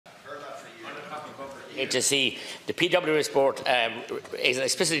to see the PW report is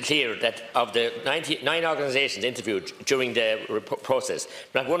explicitly clear that of the 9 organisations interviewed during the process,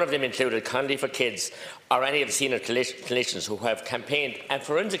 not one of them included Coveney for Kids or any of the senior clinicians who have campaigned and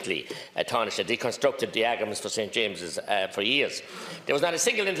forensically at Tánaiste deconstructed the arguments for St James's for years. There was not a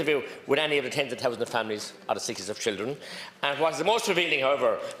single interview with any of the tens of thousands of families or the sixties of children. And what is the most revealing,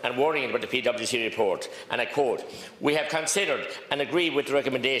 however, and worrying about the PwC report, and I quote, "We have considered and agreed with the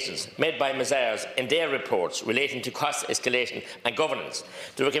recommendations made by Mazars in their reports relating to cost escalation and governance.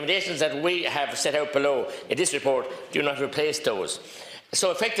 The recommendations that we have set out below in this report do not replace those."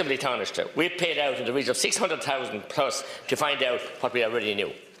 So effectively, Tánaiste, we've paid out in the region of 600,000 plus to find out what we already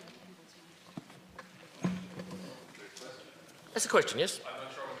knew. That's a question, yes?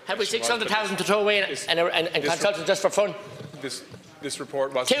 Have we 600,000 to throw away and consult just for fun? This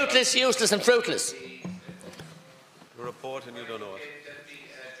report was toothless, useless and fruitless. The report and you don't know it.